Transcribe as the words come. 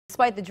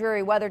Despite the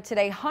dreary weather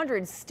today,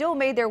 hundreds still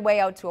made their way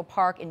out to a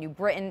park in New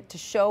Britain to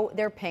show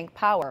their pink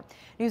power.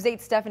 News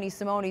 8's Stephanie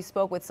Simoni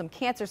spoke with some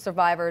cancer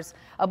survivors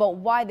about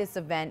why this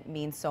event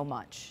means so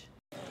much.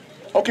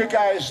 Okay,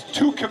 guys,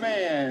 2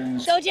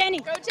 commands. Go, Jenny.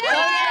 Go, Jenny.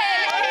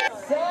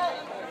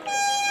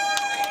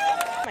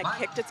 I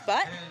kicked its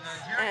butt,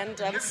 and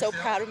I'm so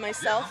proud of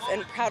myself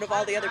and proud of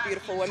all the other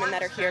beautiful women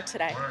that are here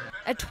today.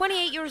 At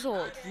 28 years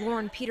old,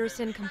 Lauren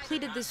Peterson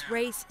completed this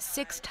race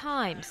 6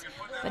 times,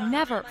 but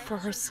never for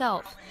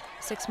herself.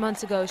 6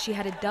 months ago, she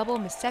had a double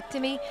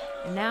mastectomy,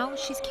 and now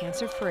she's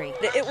cancer-free.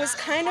 It was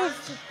kind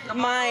of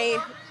my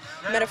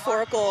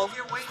metaphorical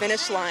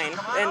finish line,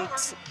 and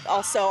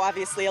also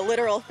obviously a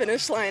literal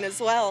finish line as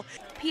well.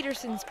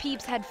 Peterson's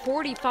peeps had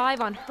 45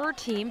 on her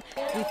team.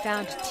 We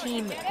found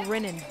Team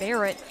Grin and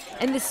Barrett,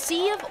 and the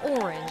sea of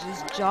orange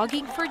is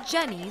jogging for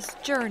Jenny's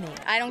journey.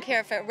 I don't care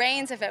if it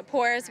rains, if it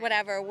pours,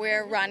 whatever,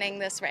 we're running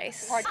this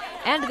race.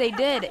 And they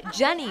did.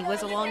 Jenny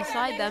was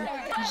alongside them,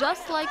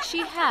 just like she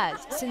has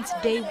since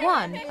day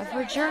 1 of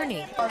her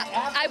journey.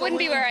 I wouldn't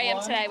be where I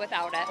am today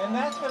without it. And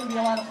that's going to be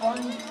a lot of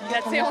fun.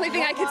 That's the only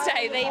thing I could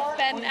say. They've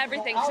been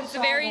everything. Since the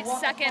very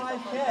second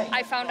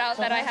I found out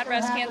that I had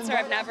breast cancer,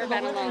 I've never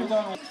been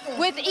alone.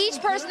 With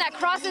each person that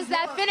crosses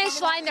that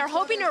finish line, they're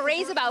hoping to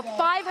raise about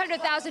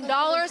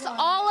 $500,000.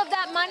 All of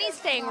that money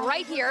staying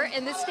right here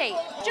in the state.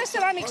 Just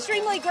that I'm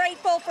extremely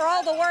grateful for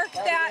all the work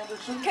that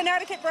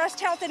Connecticut Breast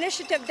Health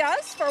Initiative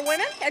does for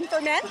women and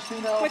for men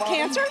with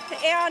cancer.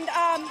 And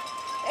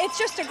it's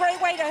just a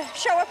great way to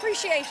show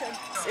appreciation.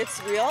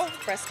 It's real.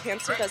 Breast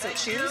cancer doesn't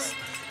choose.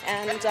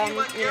 And,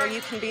 you know,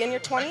 you can be in your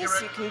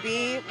 20s, you can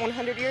be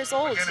 100 years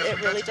old. It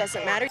really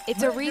doesn't matter.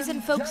 It's a reason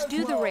folks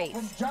do the race,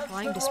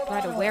 trying to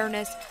spread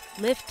awareness,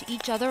 lift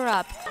each other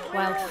up,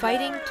 while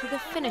fighting to the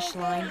finish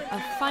line of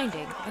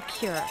finding a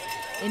cure.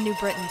 In New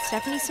Britain,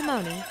 Stephanie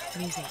Simoni,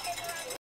 News 8.